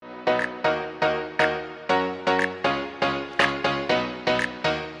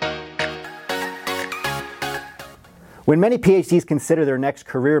When many PhDs consider their next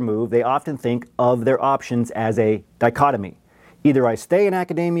career move, they often think of their options as a dichotomy. Either I stay in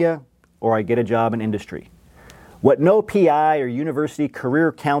academia or I get a job in industry. What no PI or university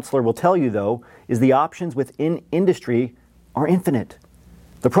career counselor will tell you, though, is the options within industry are infinite.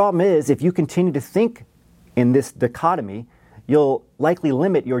 The problem is, if you continue to think in this dichotomy, you'll likely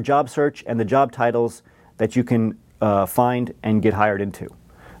limit your job search and the job titles that you can find and get hired into.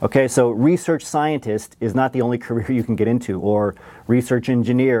 Okay, so research scientist is not the only career you can get into, or research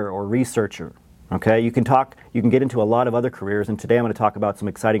engineer or researcher. Okay, you can get into a lot of other careers, and today I'm going to talk about some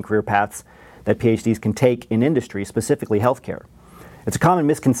exciting career paths that PhDs can take in industry, specifically healthcare. It's a common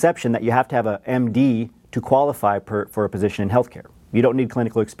misconception that you have to have an MD to qualify for a position in healthcare. You don't need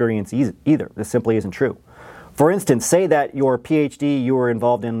clinical experience either. This simply isn't true. For instance, say that your PhD, you were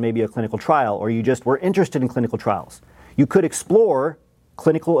involved in maybe a clinical trial, or you just were interested in clinical trials. You could explore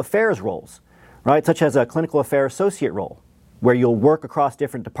clinical affairs roles, right? Such as a clinical affairs associate role, where you'll work across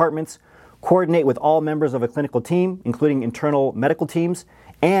different departments, coordinate with all members of a clinical team, including internal medical teams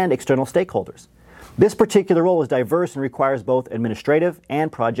and external stakeholders. This particular role is diverse and requires both administrative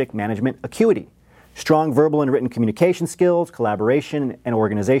and project management acuity. Strong verbal and written communication skills, collaboration, and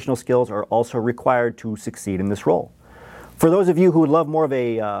organizational skills are also required to succeed in this role. For those of you who would love more of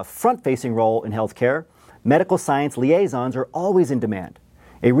a front-facing role in healthcare, medical science liaisons are always in demand.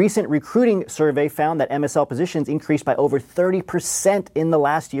 A recent recruiting survey found that MSL positions increased by over 30% in the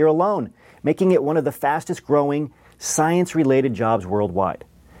last year alone, making it one of the fastest growing science-related jobs worldwide.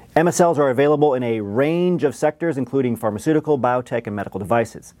 MSLs are available in a range of sectors, including pharmaceutical, biotech, and medical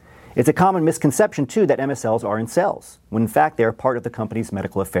devices. It's a common misconception, too, that MSLs are in sales, when in fact they are part of the company's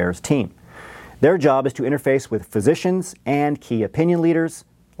medical affairs team. Their job is to interface with physicians and key opinion leaders,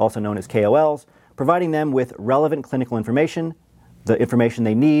 also known as KOLs, providing them with relevant clinical information, the information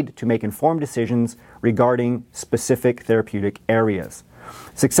they need to make informed decisions regarding specific therapeutic areas.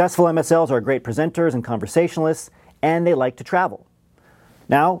 Successful MSLs are great presenters and conversationalists, and they like to travel.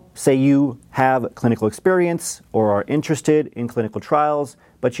 Now, say you have clinical experience or are interested in clinical trials,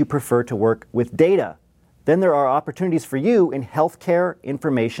 but you prefer to work with data. Then there are opportunities for you in healthcare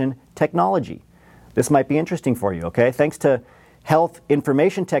information technology. This might be interesting for you, okay? Thanks to Health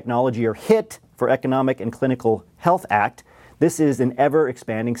Information Technology, or HIT, for Economic and Clinical Health Act, this is an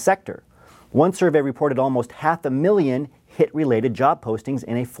ever-expanding sector. One survey reported almost 500,000 HIT-related job postings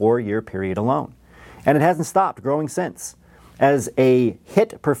in a 4-year period alone. And it hasn't stopped growing since. As a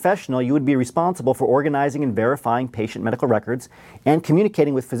HIT professional, you would be responsible for organizing and verifying patient medical records and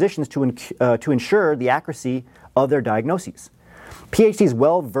communicating with physicians to ensure the accuracy of their diagnoses. PhDs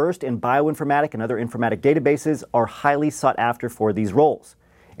well-versed in bioinformatic and other informatic databases are highly sought after for these roles.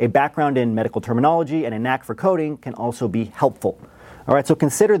 A background in medical terminology and a knack for coding can also be helpful. All right, so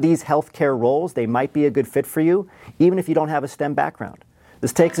consider these healthcare roles. They might be a good fit for you, even if you don't have a STEM background.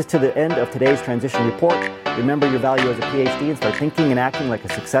 This takes us to the end of today's Transition Report. Remember your value as a PhD and start thinking and acting like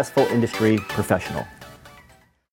a successful industry professional.